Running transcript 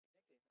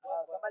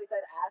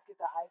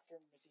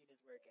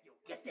Yo,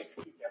 get this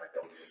kid never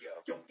goes to you.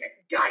 Yo,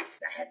 guys,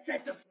 the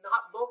headset does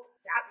not look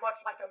that much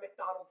like a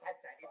McDonald's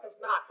headset. It does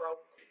not, bro.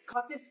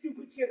 Cut this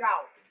stupid shit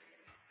out.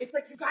 It's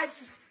like you guys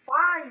just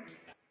find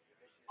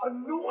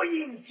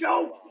annoying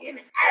jokes in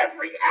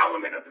every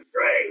element of the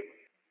stream.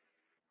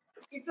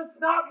 It does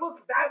not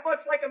look that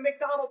much like a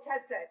McDonald's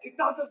headset. It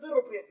does a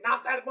little bit,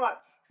 not that much.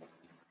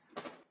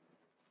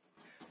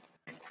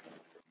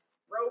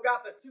 Bro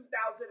got the 2008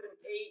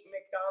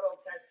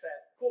 McDonald's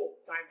headset. Cool,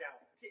 timed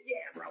out.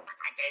 Yeah, bro,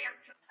 I can't.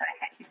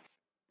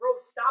 Bro,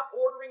 stop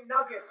ordering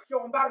nuggets.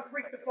 Yo, I'm about to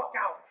freak the fuck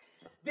out.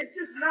 This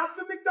is not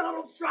the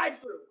McDonald's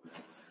drive-thru.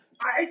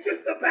 It's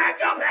just a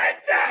backup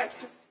headset.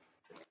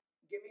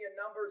 Give me a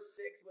number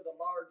 6 with a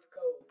large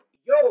code.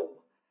 Yo,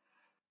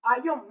 I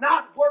am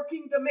not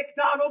working the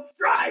McDonald's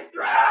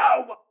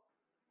drive-thru.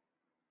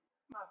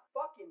 My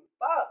fucking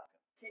fuck.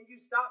 Can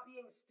you stop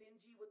being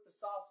stingy with the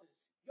sauces?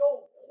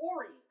 Yo,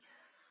 Corey.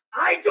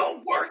 I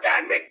don't work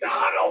at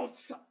McDonald's!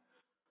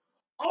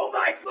 Oh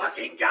my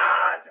fucking god!